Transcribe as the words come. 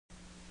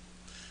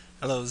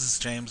Hello, this is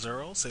James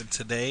Earls, and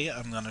today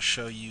I'm going to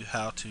show you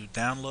how to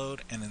download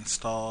and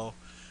install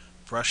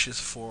brushes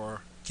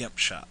for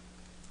GimpShop.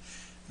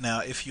 Now,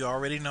 if you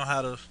already know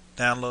how to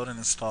download and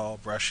install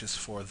brushes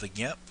for the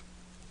GIMP,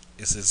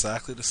 it's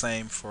exactly the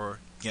same for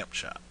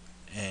GimpShop,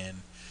 and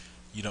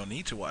you don't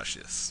need to watch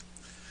this.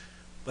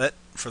 But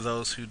for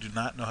those who do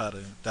not know how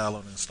to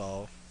download and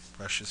install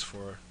brushes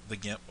for the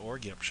GIMP or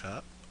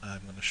GimpShop, I'm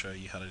going to show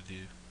you how to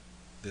do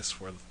this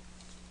for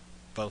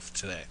both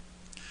today.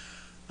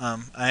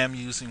 I am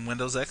using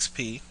Windows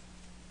XP,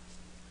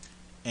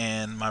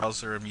 and my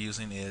browser I'm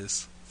using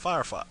is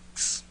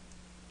Firefox.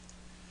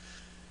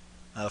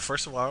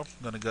 First of all, I'm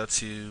going to go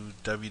to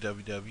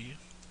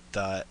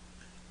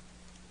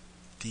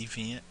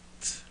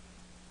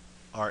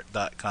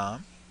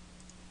www.deviantart.com.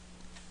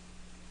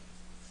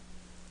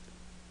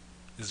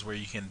 This is where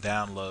you can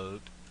download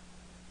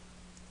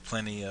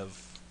plenty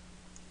of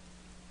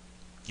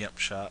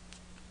GimpShop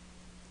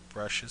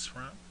brushes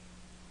from.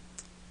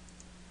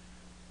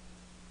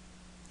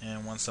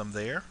 And once I'm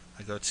there,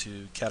 I go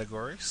to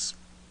Categories,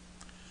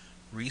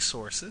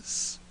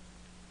 Resources,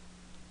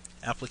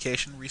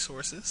 Application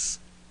Resources,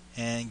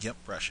 and GIMP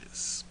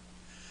Brushes.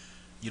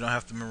 You don't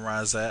have to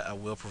memorize that. I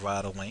will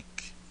provide a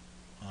link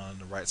on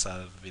the right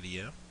side of the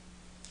video.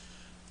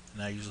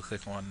 And I usually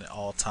click on the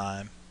all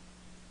time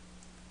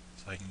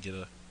so I can get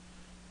a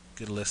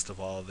good list of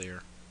all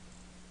their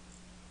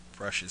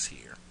brushes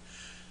here.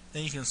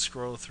 Then you can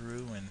scroll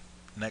through and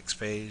next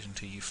page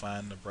until you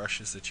find the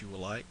brushes that you will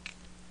like.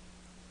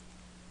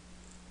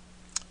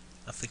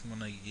 I think I'm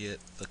going to get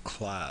the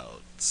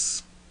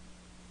clouds.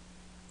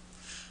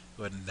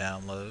 Go ahead and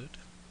download.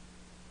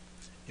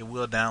 It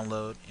will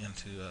download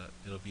into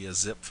it'll be a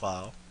zip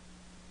file.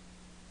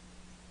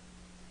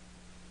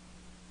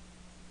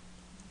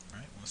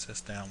 Alright, once that's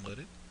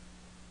downloaded,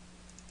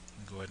 you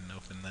can go ahead and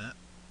open that.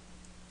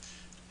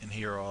 And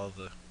here are all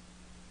the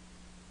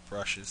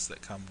brushes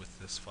that come with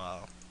this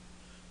file.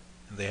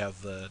 And they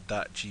have the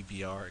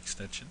 .gbr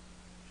extension.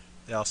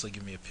 They also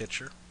give me a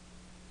picture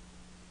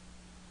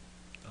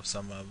of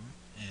some of them,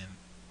 and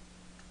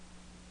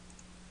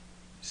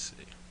let's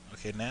see.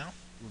 Okay, now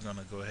we're going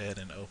to go ahead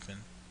and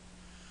open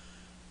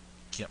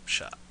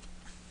GimpShop.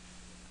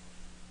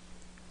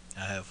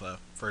 I have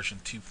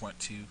version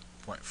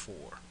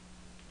 2.2.4.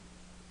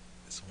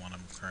 It's the one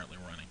I'm currently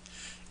running.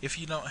 If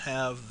you don't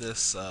have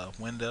this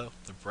window,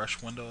 the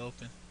brush window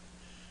open,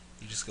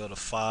 you just go to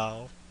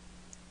File,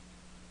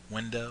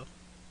 Window,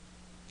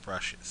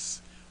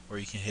 Brushes, or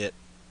you can hit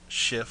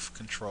Shift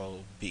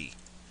Control B,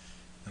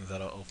 and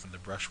that'll open the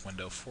brush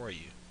window for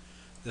you.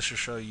 This will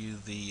show you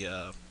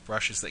the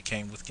brushes that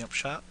came with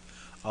GimpShop,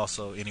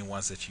 also any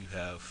ones that you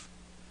have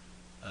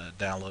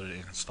downloaded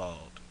and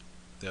installed.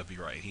 They'll be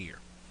right here.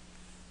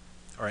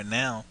 Alright,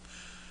 now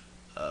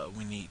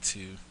we need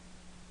to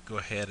go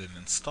ahead and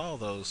install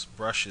those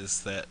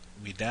brushes that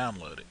we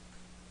downloaded.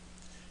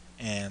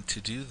 And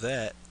to do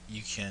that,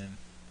 you can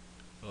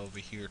go over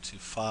here to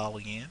File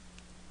again,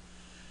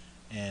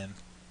 and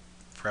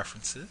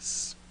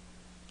Preferences,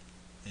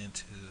 and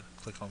to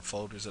click on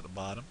Folders at the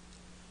bottom,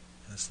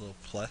 and this little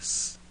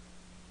plus,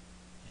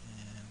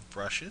 and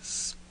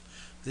Brushes.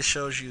 This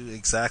shows you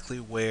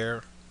exactly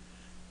where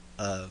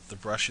the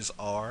brushes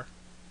are,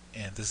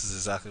 and this is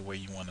exactly where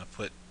you want to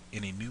put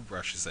any new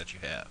brushes that you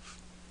have.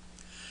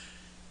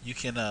 You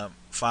can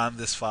find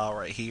this file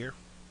right here.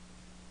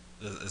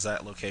 The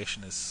exact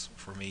location is,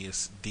 for me,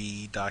 is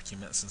D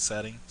Documents and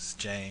Settings,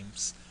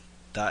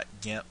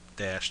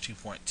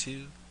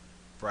 James.gimp-2.2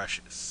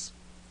 brushes.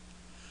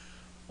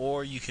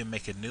 Or you can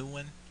make a new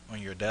one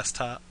on your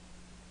desktop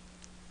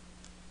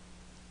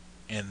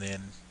and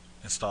then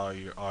install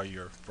all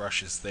your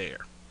brushes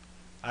there.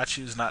 I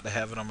choose not to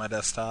have it on my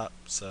desktop,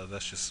 so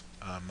that's just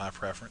my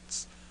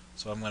preference.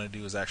 So what I'm going to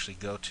do is actually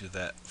go to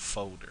that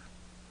folder.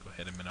 Go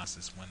ahead and minimize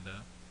this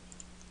window.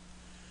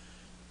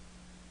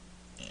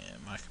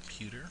 And my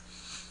computer.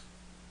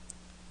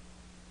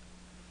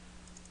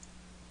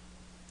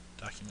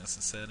 Documents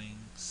and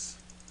Settings,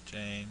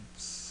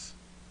 James.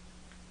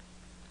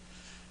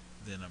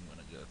 Then I'm going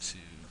to go to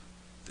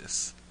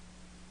this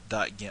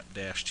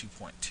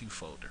 .gimp-2.2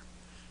 folder.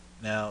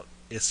 Now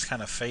it's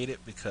kind of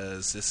faded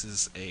because this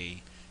is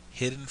a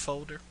hidden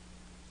folder.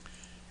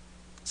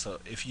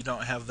 So if you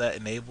don't have that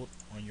enabled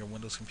on your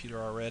Windows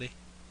computer already,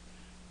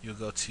 you'll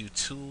go to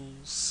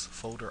Tools,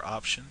 Folder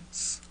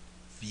Options,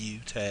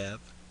 View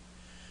tab,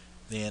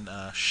 then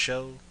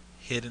Show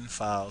Hidden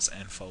Files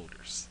and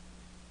Folders.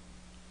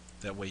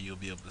 That way you'll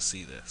be able to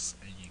see this,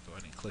 and you go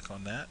ahead and click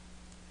on that,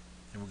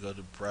 and we'll go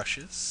to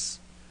Brushes.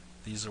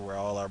 These are where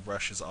all our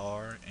brushes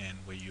are, and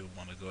where you'll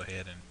want to go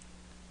ahead and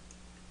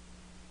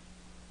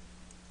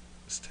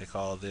just take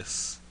all of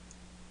this.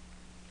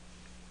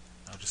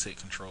 I'll just hit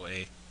Control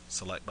A,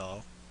 select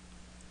all,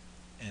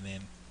 and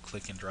then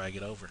click and drag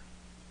it over.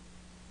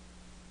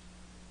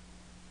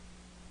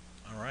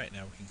 Alright,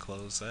 now we can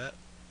close that.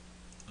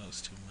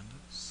 Those two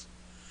windows.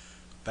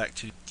 Back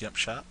to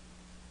GimpShop.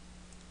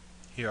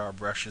 Here are our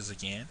brushes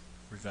again.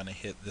 We're going to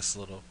hit this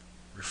little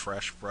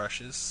refresh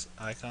brushes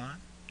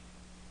icon.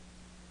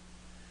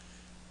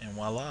 And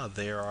voila,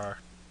 there are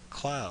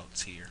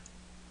clouds here.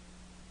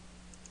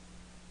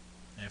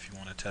 And if you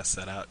want to test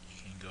that out,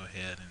 you can go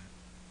ahead and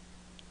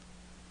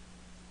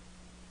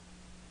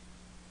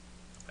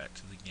go back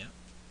to the GIMP,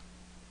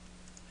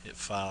 hit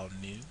File,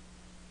 New.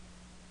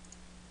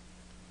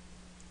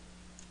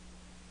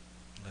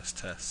 Let's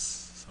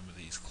test some of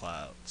these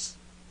clouds.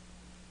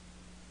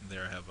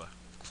 There I have a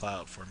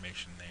cloud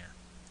formation there.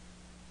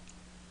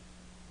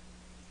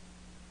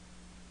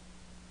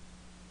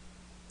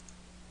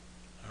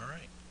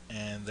 Alright,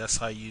 and that's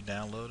how you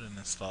download and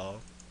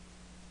install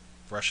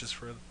brushes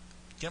for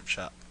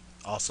GimpShop,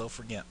 also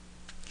for GIMP.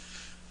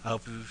 I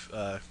hope you've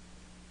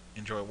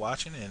enjoyed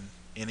watching, and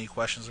any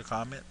questions or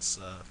comments,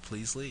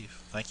 please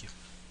leave. Thank you.